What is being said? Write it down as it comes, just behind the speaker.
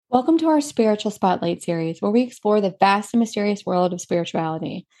Welcome to our Spiritual Spotlight series, where we explore the vast and mysterious world of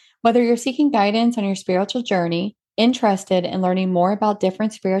spirituality. Whether you're seeking guidance on your spiritual journey, interested in learning more about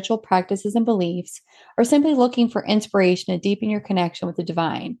different spiritual practices and beliefs, or simply looking for inspiration to deepen your connection with the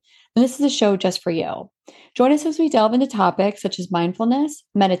divine, then this is a show just for you. Join us as we delve into topics such as mindfulness,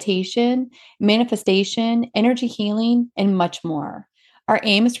 meditation, manifestation, energy healing, and much more. Our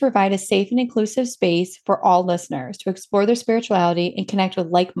aim is to provide a safe and inclusive space for all listeners to explore their spirituality and connect with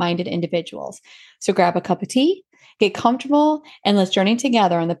like-minded individuals. So grab a cup of tea, get comfortable, and let's journey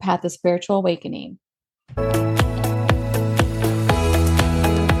together on the path of spiritual awakening.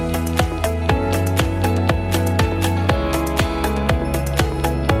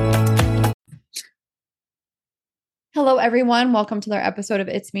 Hello, everyone. Welcome to another episode of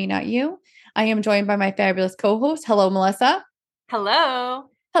It's Me, Not You. I am joined by my fabulous co-host. Hello, Melissa. Hello.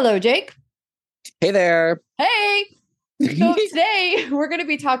 Hello, Jake. Hey there. Hey. So today we're going to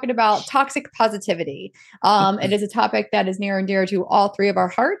be talking about toxic positivity. It is a topic that is near and dear to all three of our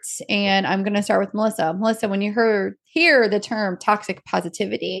hearts. And I'm going to start with Melissa. Melissa, when you hear the term toxic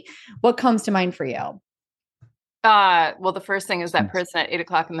positivity, what comes to mind for you? Well, the first thing is that person at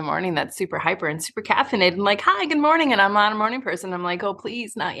 8:00 in the morning that's super hyper and super caffeinated and like, hi, good morning. And I'm not a morning person. I'm like, oh,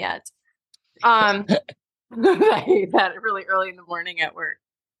 please, not yet. I hate that really early in the morning at work.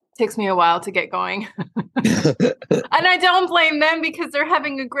 It takes me a while to get going. And I don't blame them because they're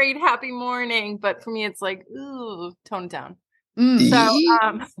having a great, happy morning. But for me, it's like, ooh, tone it down.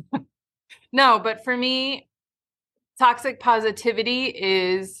 No, but for me, toxic positivity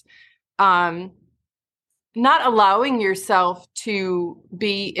is not allowing yourself to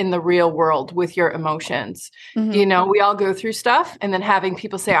be in the real world with your emotions. Mm-hmm. You know, we all go through stuff and then having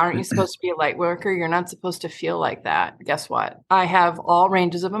people say, aren't you supposed to be a light worker? You're not supposed to feel like that. Guess what? I have all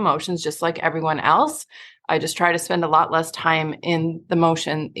ranges of emotions, just like everyone else. I just try to spend a lot less time in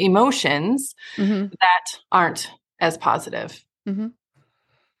the emotions that aren't as positive. Mm-hmm.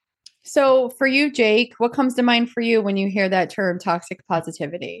 So for you, Jake, what comes to mind for you when you hear that term toxic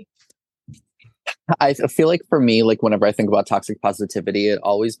positivity? I feel like for me, like whenever I think about toxic positivity, it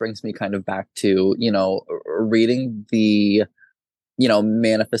always brings me kind of back to, reading the,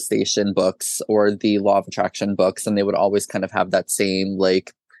 manifestation books or the law of attraction books. And they would always kind of have that same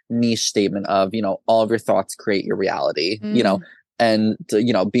like niche statement of, all of your thoughts create your reality, and,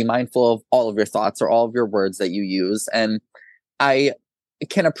 be mindful of all of your thoughts or all of your words that you use. And I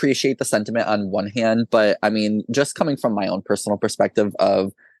can appreciate the sentiment on one hand, but I mean, just coming from my own personal perspective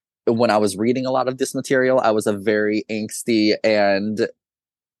of, when I was reading a lot of this material, I was a very angsty and,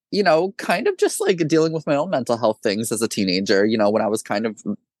 kind of just like dealing with my own mental health things as a teenager, when I was kind of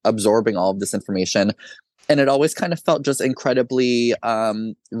absorbing all of this information. And it always kind of felt just incredibly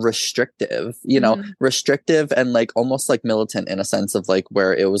restrictive, restrictive and like almost like militant in a sense of like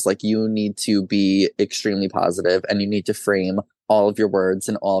where it was like you need to be extremely positive and you need to frame all of your words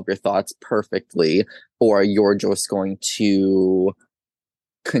and all of your thoughts perfectly, or you're just going to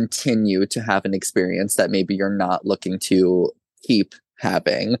continue to have an experience that maybe you're not looking to keep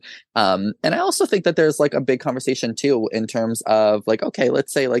having. And I also think that there's like a big conversation too in terms of like, okay,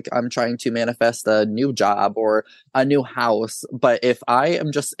 let's say like I'm trying to manifest a new job or a new house, but if I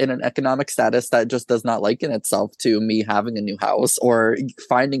am just in an economic status that just does not liken itself to me having a new house or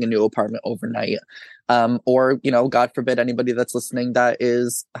finding a new apartment overnight, or, God forbid anybody that's listening that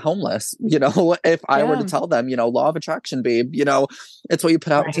is homeless, if I were to tell them, law of attraction, babe, it's what you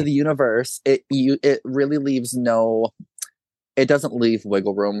put out into the universe. It really leaves it doesn't leave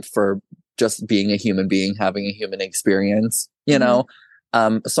wiggle room for just being a human being, having a human experience, So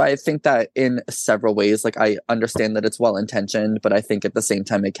I think that in several ways, like I understand that it's well-intentioned, but I think at the same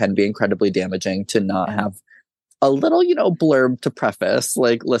time, it can be incredibly damaging to not have a little, blurb to preface,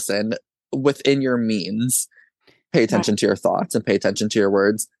 like, listen, within your means, pay attention to your thoughts and pay attention to your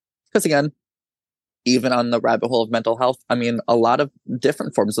words. Because again, even on the rabbit hole of mental health, I mean, a lot of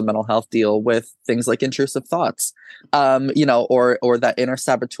different forms of mental health deal with things like intrusive thoughts, or that inner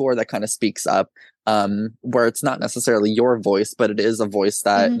saboteur that kind of speaks up, where it's not necessarily your voice, but it is a voice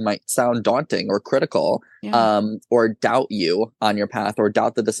that might sound daunting or critical, or doubt you on your path or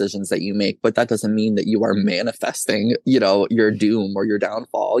doubt the decisions that you make. But that doesn't mean that you are manifesting, your doom or your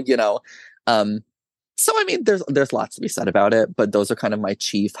downfall, So, I mean, there's lots to be said about it, but those are kind of my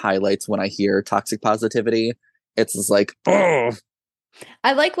chief highlights when I hear toxic positivity. It's just like, oh.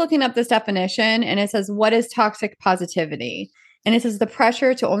 I like looking up this definition, and it says, what is toxic positivity? And it says the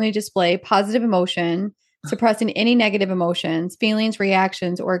pressure to only display positive emotion, suppressing any negative emotions, feelings,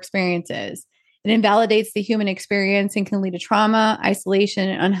 reactions, or experiences. It invalidates the human experience and can lead to trauma, isolation,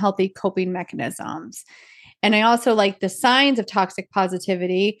 and unhealthy coping mechanisms. And I also like the signs of toxic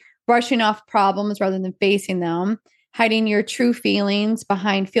positivity, brushing off problems rather than facing them, hiding your true feelings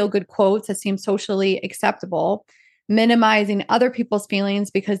behind feel-good quotes that seem socially acceptable, minimizing other people's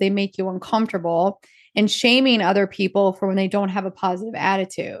feelings because they make you uncomfortable, and shaming other people for when they don't have a positive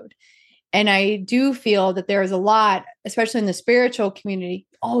attitude. And I do feel that there is a lot, especially in the spiritual community,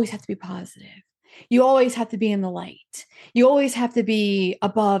 you always have to be positive. You always have to be in the light. You always have to be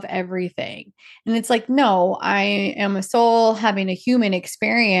above everything. And it's like, no, I am a soul having a human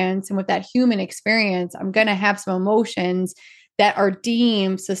experience. And with that human experience, I'm going to have some emotions that are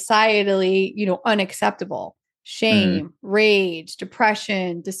deemed societally, unacceptable. Shame, rage,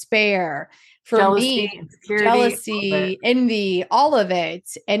 depression, despair. For jealousy, me, jealousy, envy, all of it.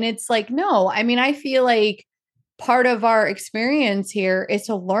 And it's like, no, I mean, I feel like part of our experience here is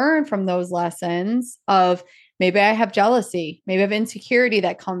to learn from those lessons of maybe I have jealousy, maybe I have insecurity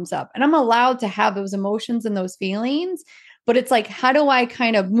that comes up, and I'm allowed to have those emotions and those feelings. But it's like, how do I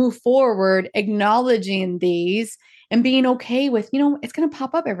kind of move forward, acknowledging these and being okay with, it's going to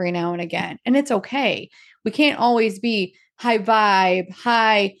pop up every now and again. And it's okay. We can't always be high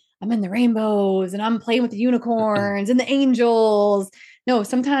vibe, I'm in the rainbows and I'm playing with the unicorns and the angels. No,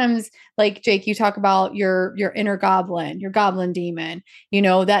 sometimes, like Jake, you talk about your inner goblin, your goblin demon,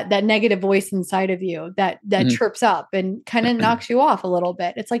 that negative voice inside of you that chirps up and kind of knocks you off a little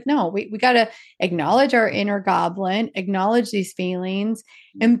bit. It's like, no, we got to acknowledge our inner goblin, acknowledge these feelings,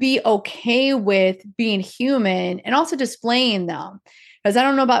 and be okay with being human and also displaying them. Because I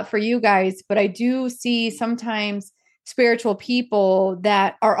don't know about for you guys, but I do see sometimes spiritual people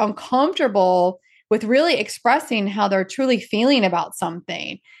that are uncomfortable with really expressing how they're truly feeling about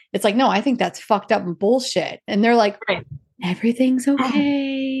something. It's like, no, I think that's fucked up and bullshit. And they're like, everything's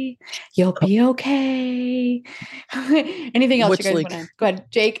okay. You'll be okay. Anything else you guys want to? Go ahead,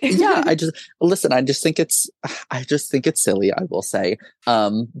 Jake. Yeah, I just think it's silly, I will say.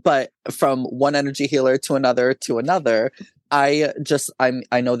 But from one energy healer to another, I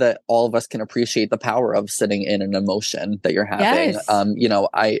know that all of us can appreciate the power of sitting in an emotion that you're having.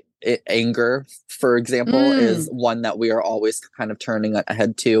 Yes. Anger, for example, is one that we are always kind of turning a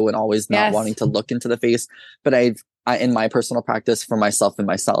head to and always not wanting to look into the face. But I, in my personal practice for myself in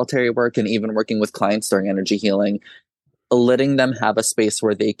my solitary work and even working with clients during energy healing, letting them have a space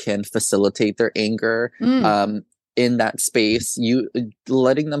where they can facilitate their anger, in that space,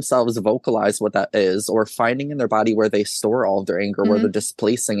 letting themselves vocalize what that is, or finding in their body where they store all of their anger, where they're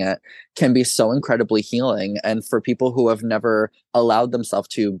displacing it, can be so incredibly healing. And for people who have never allowed themselves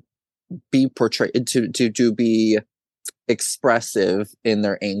to be portrayed, to be expressive in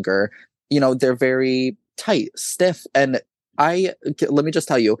their anger, they're very tight, stiff, and let me just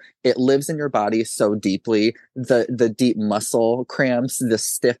tell you, it lives in your body so deeply. The deep muscle cramps, the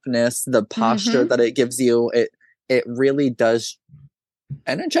stiffness, the posture that it gives you, it really does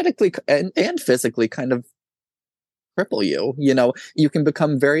energetically and physically kind of cripple you. You can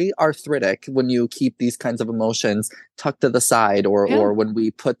become very arthritic when you keep these kinds of emotions tucked to the side, or when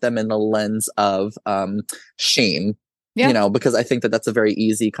we put them in the lens of shame. Yeah. Because I think that that's a very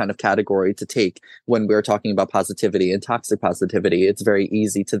easy kind of category to take when we're talking about positivity and toxic positivity. It's very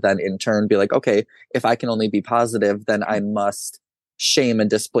easy to then in turn be like, okay, if I can only be positive, then I must shame and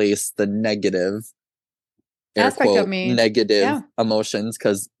displace the negative aspect of me, negative emotions.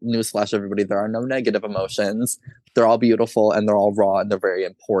 Because newsflash, everybody, there are no negative emotions. They're all beautiful and they're all raw and they're very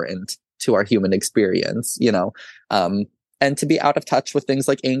important to our human experience, and to be out of touch with things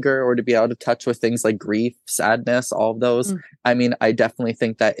like anger, or to be out of touch with things like grief, sadness, all of those. I mean, I definitely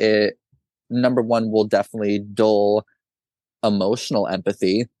think that it, number one, will definitely dull emotional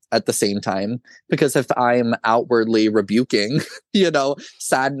empathy at the same time, because if I'm outwardly rebuking,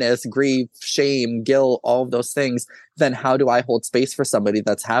 sadness, grief, shame, guilt, all of those things, then how do I hold space for somebody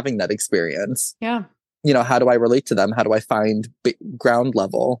that's having that experience? Yeah. How do I relate to them? How do I find ground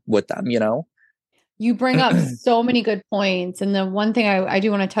level with them, You bring up so many good points. And the one thing I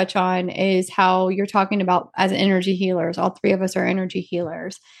do want to touch on is how you're talking about as energy healers. All three of us are energy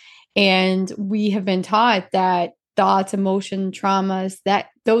healers. And we have been taught that thoughts, emotion, traumas, that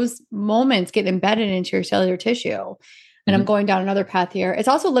those moments get embedded into your cellular tissue. And I'm going down another path here. It's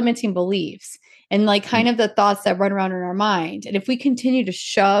also limiting beliefs and like kind of the thoughts that run around in our mind. And if we continue to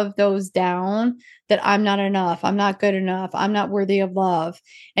shove those down, that I'm not enough, I'm not good enough, I'm not worthy of love,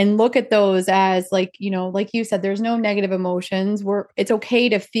 and look at those as like, like you said, there's no negative emotions. It's okay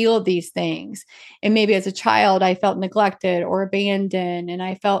to feel these things. And maybe as a child, I felt neglected or abandoned, and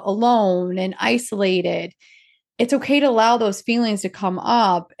I felt alone and isolated. It's okay to allow those feelings to come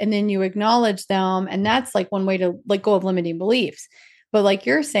up, and then you acknowledge them. And that's like one way to let go of limiting beliefs. But like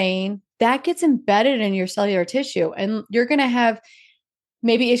you're saying, that gets embedded in your cellular tissue, and you're going to have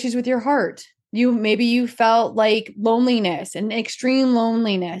maybe issues with your heart. Maybe you felt like loneliness and extreme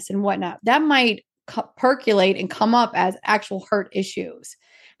loneliness and whatnot. That might percolate and come up as actual heart issues.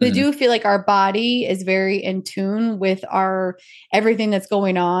 I do feel like our body is very in tune with our everything that's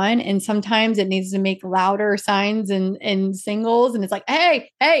going on. And sometimes it needs to make louder signs and singles. And it's like, hey,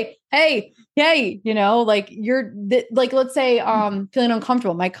 hey, hey, hey, like like, let's say, feeling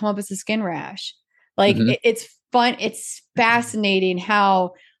uncomfortable might come up as a skin rash. Like it's fun. It's fascinating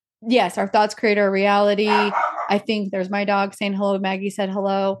how, yes, our thoughts create our reality. I think there's my dog saying hello. Maggie said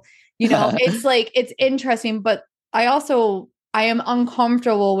hello. It's like, it's interesting, but I am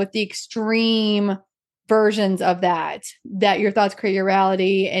uncomfortable with the extreme versions of that your thoughts create your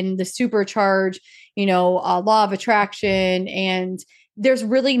reality and the supercharge, law of attraction. And there's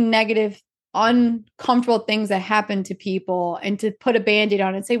really negative, uncomfortable things that happen to people, and to put a Band-Aid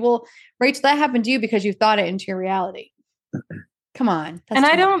on it and say, well, Rachel, that happened to you because you thought it into your reality. Come on. And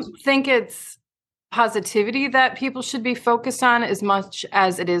I don't think it's positivity that people should be focused on as much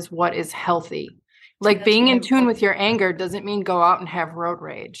as it is what is healthy. Like, being in tune with your anger doesn't mean go out and have road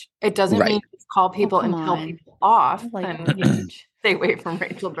rage. It doesn't mean call people and tell people off and stay away from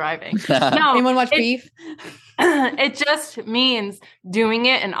Rachel driving. No, anyone watch Beef? It just means doing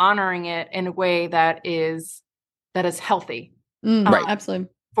it and honoring it in a way that is healthy. Absolutely.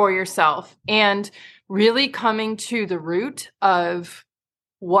 For yourself, and really coming to the root of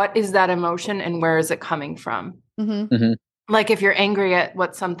what is that emotion and where is it coming from? Like, if you're angry at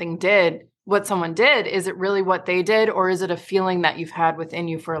what someone did, is it really what they did, or is it a feeling that you've had within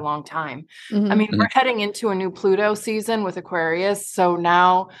you for a long time? I mean, we're heading into a new Pluto season with Aquarius. So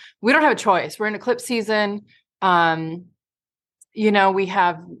now we don't have a choice. We're in eclipse season. We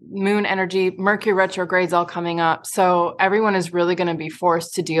have moon energy, Mercury retrogrades all coming up. So everyone is really going to be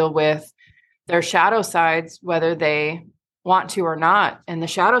forced to deal with their shadow sides, whether they want to or not. And the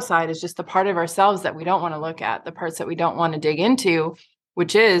shadow side is just the part of ourselves that we don't want to look at, the parts that we don't want to dig into,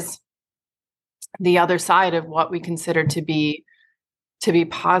 which is the other side of what we consider to be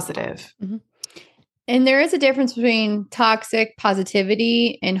positive. And there is a difference between toxic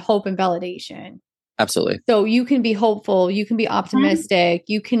positivity and hope and validation. Absolutely. So you can be hopeful, you can be optimistic,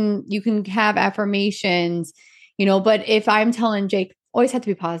 you can have affirmations, but if I'm telling Jake, always have to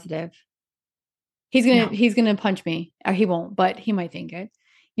be positive, he's going to punch me, or he won't, but he might think it,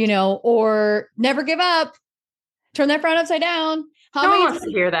 or never give up, turn that frown upside down. No one wants to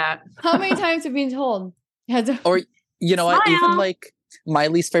hear that. How many times have you been told? Or, what, even like my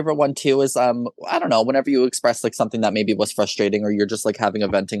least favorite one too is, I don't know, whenever you express like something that maybe was frustrating, or you're just like having a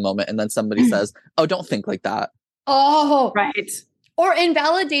venting moment, and then somebody says, oh, don't think like that. Oh, right. Or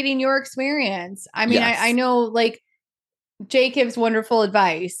invalidating your experience. I mean, yes. I know, like, Jake gives wonderful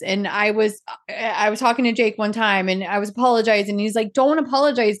advice, and I was talking to Jake one time, and I was apologizing. And he's like, "Don't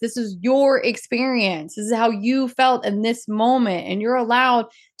apologize. This is your experience. This is how you felt in this moment, and you're allowed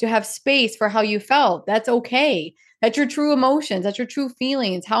to have space for how you felt. That's okay. That's your true emotions. That's your true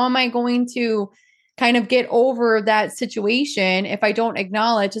feelings. How am I going to kind of get over that situation if I don't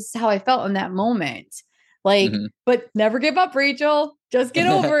acknowledge this is how I felt in that moment? Like, but never give up, Rachel. Just get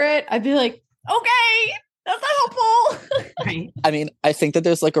over it." I'd be like, okay. That's not helpful. Right. I mean, I think that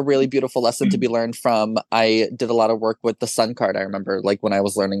there's like a really beautiful lesson to be learned from. I did a lot of work with the sun card. I remember like when I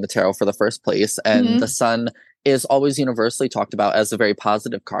was learning the tarot for the first place, and the sun is always universally talked about as a very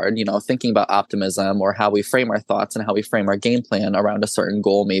positive card, thinking about optimism or how we frame our thoughts and how we frame our game plan around a certain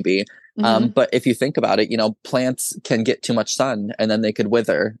goal, maybe. But if you think about it, plants can get too much sun and then they could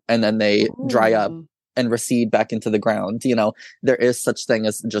wither and then they dry up and recede back into the ground. There is such thing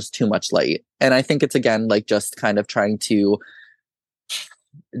as just too much light. And I think it's, again, like just kind of trying to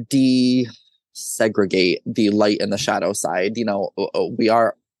desegregate the light and the shadow side. We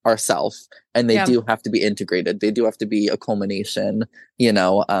are ourself, and they do have to be integrated. They do have to be a culmination.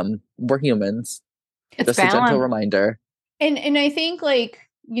 We're humans. It's just balance. A gentle reminder. And I think, like,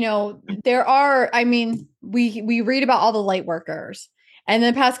 there are, I mean, we read about all the light workers. And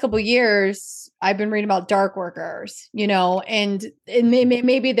in the past couple of years, I've been reading about dark workers, and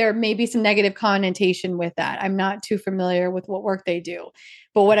maybe there may be some negative connotation with that. I'm not too familiar with what work they do.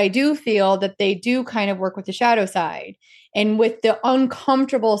 But what I do feel that they do kind of work with the shadow side and with the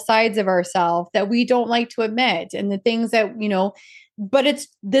uncomfortable sides of ourselves that we don't like to admit, and the things that, but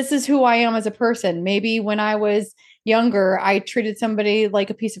this is who I am as a person. Maybe when I was younger, I treated somebody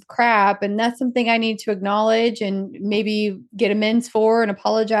like a piece of crap, and that's something I need to acknowledge and maybe get amends for and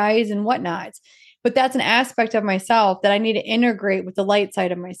apologize and whatnot. But that's an aspect of myself that I need to integrate with the light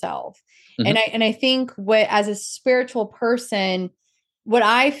side of myself. And I think as a spiritual person, what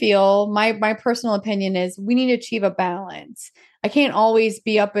I feel, my personal opinion is we need to achieve a balance. I can't always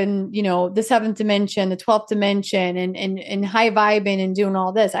be up in, the seventh dimension, the 12th dimension and high vibing and doing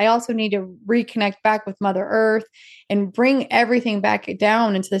all this. I also need to reconnect back with Mother Earth and bring everything back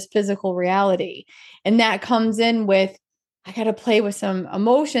down into this physical reality. And that comes in with, I got to play with some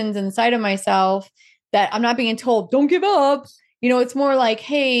emotions inside of myself that I'm not being told, don't give up. It's more like,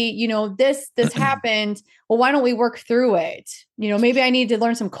 hey, this happened. Well, why don't we work through it? Maybe I need to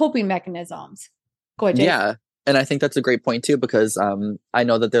learn some coping mechanisms. Go ahead, Jake. Yeah. And I think that's a great point too, because I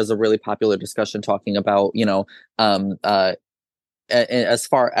know that there's a really popular discussion talking about, as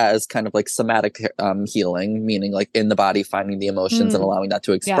far as kind of like somatic healing, meaning like in the body, finding the emotions and allowing that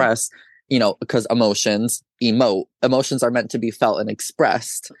to express, because emotions are meant to be felt and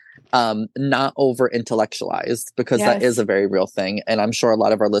expressed, not over intellectualized, because that is a very real thing. And I'm sure a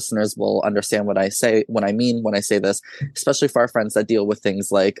lot of our listeners will understand what I say when I say this, especially for our friends that deal with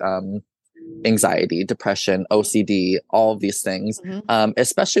things like anxiety, depression, OCD, all of these things,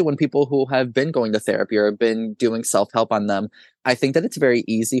 especially when people who have been going to therapy or have been doing self-help on them. I think that it's very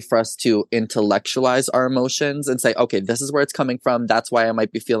easy for us to intellectualize our emotions and say, okay, this is where it's coming from. That's why I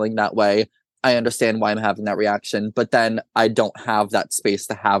might be feeling that way. I understand why I'm having that reaction, but then I don't have that space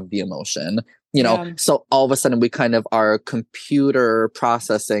to have the emotion. So all of a sudden we kind of are computer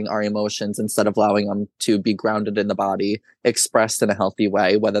processing our emotions instead of allowing them to be grounded in the body, expressed in a healthy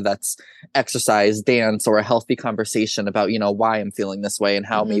way, whether that's exercise, dance, or a healthy conversation about, why I'm feeling this way and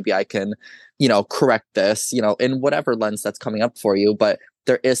how maybe I can, correct this, in whatever lens that's coming up for you. But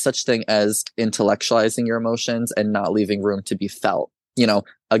there is such thing as intellectualizing your emotions and not leaving room to be felt.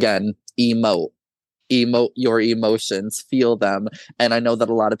 Again, emote your emotions, feel them. And I know that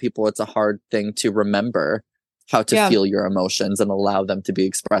a lot of people, it's a hard thing to remember how to feel your emotions and allow them to be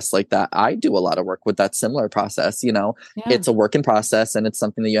expressed like that. I do a lot of work with that similar process. It's a work in process, and it's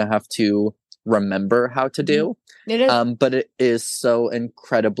something that you have to remember how to do. It is. But it is so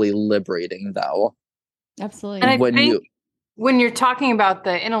incredibly liberating though. Absolutely. And I think when you're talking about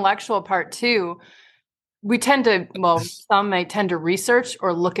the intellectual part too, we tend to, some may tend to research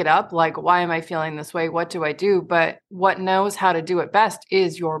or look it up, like, why am I feeling this way? What do I do? But what knows how to do it best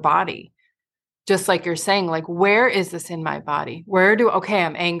is your body. Just like you're saying, like, where is this in my body? Okay,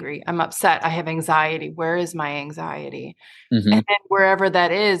 I'm angry, I'm upset, I have anxiety. Where is my anxiety? And then wherever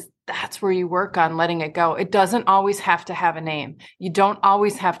that is, that's where you work on letting it go. It doesn't always have to have a name. You don't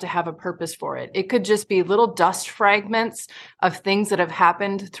always have to have a purpose for it. It could just be little dust fragments of things that have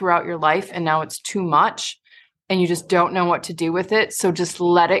happened throughout your life, and now it's too much and you just don't know what to do with it. So just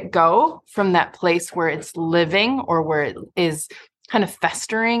let it go from that place where it's living or where it is kind of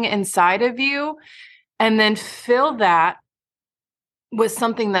festering inside of you, and then fill that with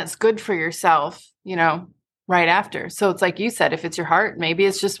something that's good for yourself, right after. So it's like you said, if it's your heart, maybe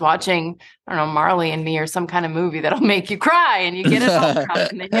it's just watching, I don't know, Marley and Me or some kind of movie that'll make you cry and you get it all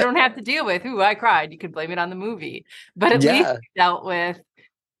out, and then you don't have to deal with, I cried. You could blame it on the movie, but at least you dealt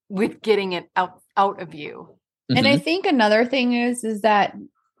with getting it out of you. And I think another thing is that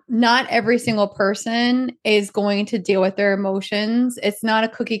not every single person is going to deal with their emotions. It's not a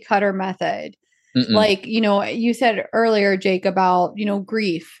cookie cutter method. Like, you said earlier, Jake, about,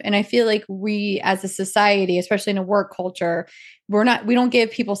 grief. And I feel like we as a society, especially in a work culture, we don't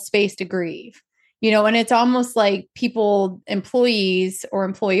give people space to grieve, and it's almost like employees or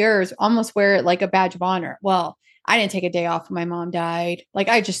employers almost wear it like a badge of honor. Well, I didn't take a day off when my mom died. Like,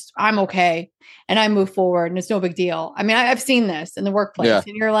 I'm okay. And I move forward and it's no big deal. I mean, I've seen this in the workplace,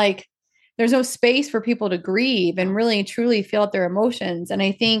 and you're like, there's no space for people to grieve and really truly feel out their emotions. And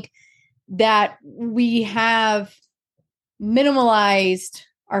I think that we have minimalized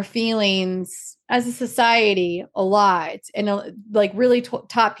our feelings as a society a lot, and like really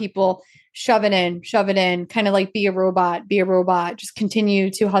taught people, shove it in, kind of like be a robot, just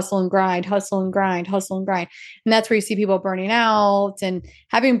continue to hustle and grind. And that's where you see people burning out and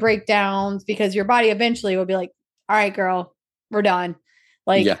having breakdowns, because your body eventually will be like, all right, girl, we're done.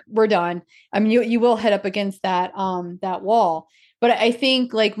 We're done. I mean, you will head up against that wall. But I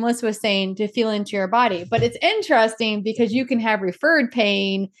think, like Melissa was saying, to feel into your body. But it's interesting because you can have referred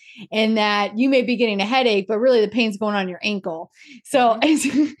pain, and that you may be getting a headache, but really the pain's going on your ankle. So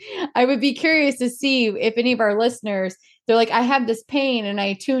I would be curious to see if any of our listeners, they're like, I have this pain and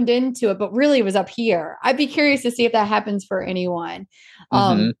I tuned into it, but really it was up here. I'd be curious to see if that happens for anyone.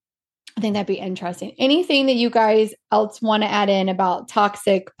 I think that'd be interesting. Anything that you guys else want to add in about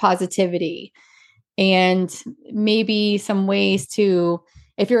toxic positivity? And maybe some ways to,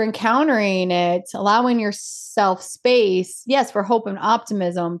 if you're encountering it, allowing yourself space, yes, for hope and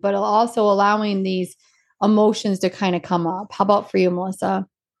optimism, but also allowing these emotions to kind of come up. How about for you, Melissa?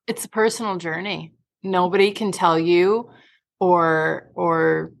 It's a personal journey. Nobody can tell you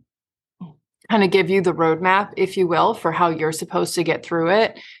or kind of give you the roadmap, if you will, for how you're supposed to get through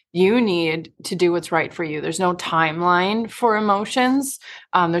it. You need to do what's right for you. There's no timeline for emotions.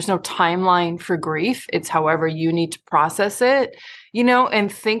 There's no timeline for grief. It's however you need to process it,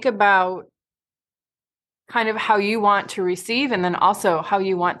 and think about kind of how you want to receive and then also how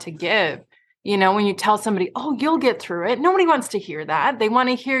you want to give. When you tell somebody, oh, you'll get through it. Nobody wants to hear that. They want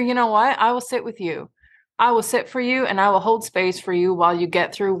to hear, you know what? I will sit with you. I will sit for you and I will hold space for you while you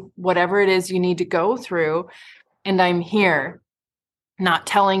get through whatever it is you need to go through. And I'm here, not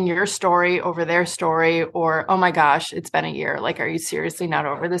telling your story over their story or, oh my gosh, it's been a year. Like, are you seriously not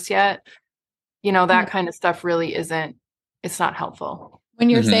over this yet? That kind of stuff really it's not helpful. When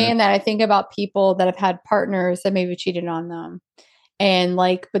you're saying that, I think about people that have had partners that maybe cheated on them. And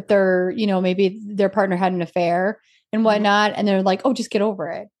but they're, maybe their partner had an affair and whatnot. And they're like, oh, just get over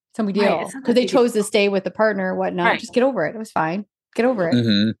it. It's no big deal. Because they chose to stay with the partner or whatnot. Right. Just get over it. It was fine. Get over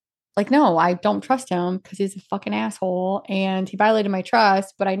it. Like, no, I don't trust him because he's a fucking asshole and he violated my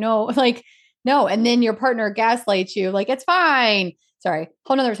trust. But I know, no. And then your partner gaslights you. Like, it's fine. Sorry.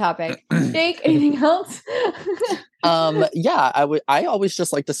 Whole nother topic. Jake, anything else? Yeah, I always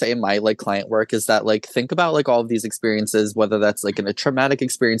just like to say in my client work is that think about all of these experiences, whether that's a traumatic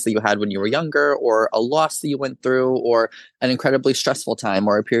experience that you had when you were younger or a loss that you went through or an incredibly stressful time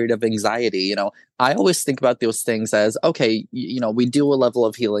or a period of anxiety. I always think about those things as, okay, we do a level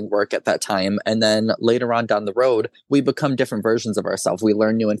of healing work at that time. And then later on down the road, we become different versions of ourselves. We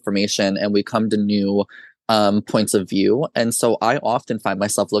learn new information and we come to new points of view. And so I often find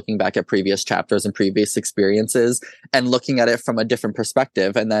myself looking back at previous chapters and previous experiences and looking at it from a different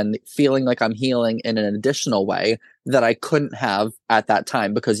perspective and then feeling like I'm healing in an additional way that I couldn't have at that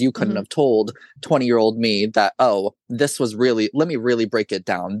time because you couldn't have told 20-year-old me that, oh, this was really, let me really break it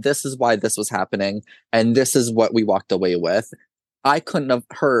down. This is why this was happening. And this is what we walked away with. I couldn't have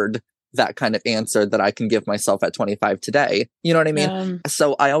heard that kind of answer that I can give myself at 25 today. You know what I mean? Yeah.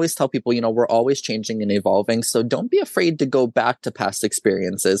 So I always tell people, we're always changing and evolving. So don't be afraid to go back to past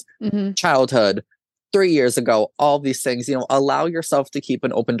experiences, childhood, 3 years ago, all these things, allow yourself to keep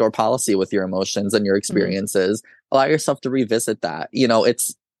an open door policy with your emotions and your experiences. Allow yourself to revisit that.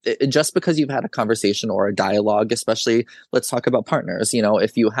 Just because you've had a conversation or a dialogue, especially let's talk about partners,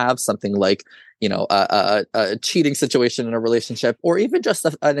 if you have something like, a cheating situation in a relationship, or even just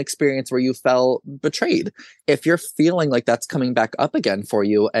an experience where you felt betrayed. If you're feeling like that's coming back up again for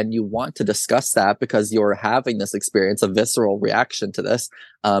you and you want to discuss that because you're having this experience, a visceral reaction to this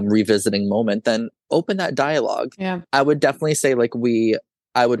revisiting moment, then open that dialogue. Yeah. I would definitely say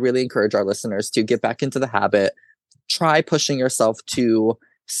I would really encourage our listeners to get back into the habit, try pushing yourself to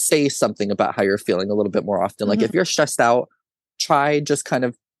say something about how you're feeling a little bit more often. Like if you're stressed out, try just kind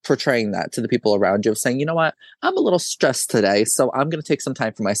of portraying that to the people around you, saying, you know what, I'm a little stressed today, so I'm going to take some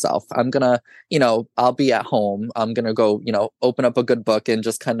time for myself. I'm going to, I'll be at home. I'm going to go, open up a good book and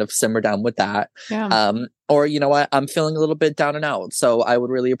just kind of simmer down with that. Yeah. Or, you know what, I'm feeling a little bit down and out. So I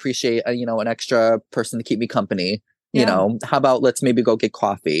would really appreciate, an extra person to keep me company. How about let's maybe go get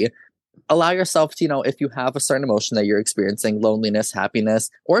coffee. Allow yourself to, if you have a certain emotion that you're experiencing, loneliness, happiness,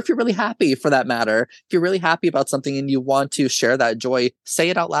 or if you're really happy for that matter, if you're really happy about something and you want to share that joy, say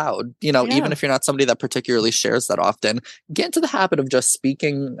it out loud. Even if you're not somebody that particularly shares that often, get into the habit of just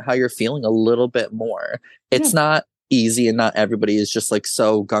speaking how you're feeling a little bit more. It's not easy and not everybody is just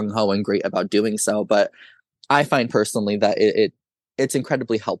so gung-ho and great about doing so. But I find personally that it's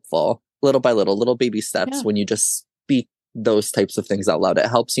incredibly helpful, little by little baby steps when you just speak those types of things out loud. It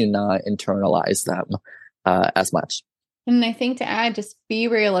helps you not internalize them as much. And I think to add, just be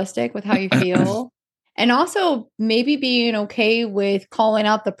realistic with how you feel. And also maybe being okay with calling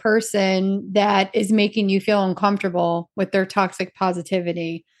out the person that is making you feel uncomfortable with their toxic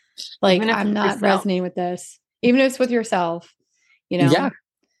positivity. I'm not resonating with this. Even if it's with yourself, Yeah.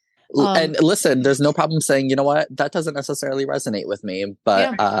 And listen, there's no problem saying, you know what, that doesn't necessarily resonate with me,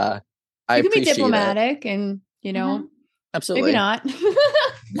 but I you can be appreciate diplomatic and, Absolutely. Maybe not.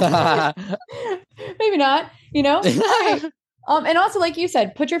 Maybe not, Right. And also, like you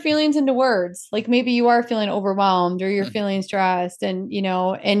said, put your feelings into words. Like maybe you are feeling overwhelmed or you're feeling stressed and,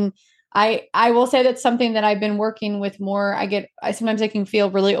 and I will say that's something that I've been working with more. Sometimes I can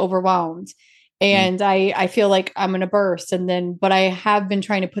feel really overwhelmed and I feel like I'm going to burst. But I have been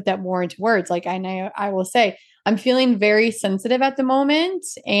trying to put that more into words. I will say I'm feeling very sensitive at the moment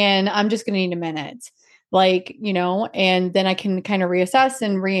and I'm just going to need a minute. And then I can kind of reassess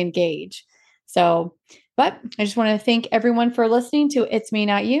and re-engage. So But I just want to thank everyone for listening to It's Me,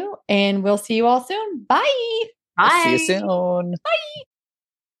 Not You, and we'll see you all soon. Bye. Bye. See you soon. Bye.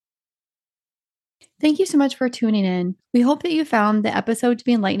 Thank you so much for tuning in. We hope that you found the episode to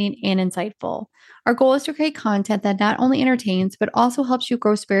be enlightening and insightful. Our goal is to create content that not only entertains, but also helps you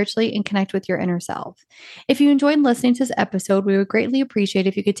grow spiritually and connect with your inner self. If you enjoyed listening to this episode, we would greatly appreciate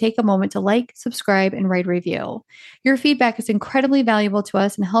if you could take a moment to like, subscribe, and write a review. Your feedback is incredibly valuable to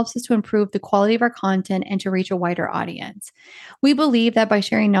us and helps us to improve the quality of our content and to reach a wider audience. We believe that by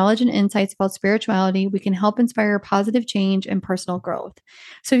sharing knowledge and insights about spirituality, we can help inspire positive change and personal growth.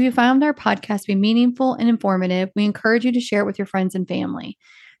 So if you found our podcast to be meaningful and informative, we encourage you to share it with your friends and family.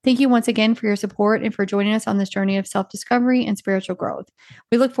 Thank you once again for your support and for joining us on this journey of self-discovery and spiritual growth.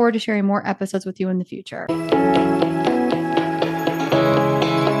 We look forward to sharing more episodes with you in the future.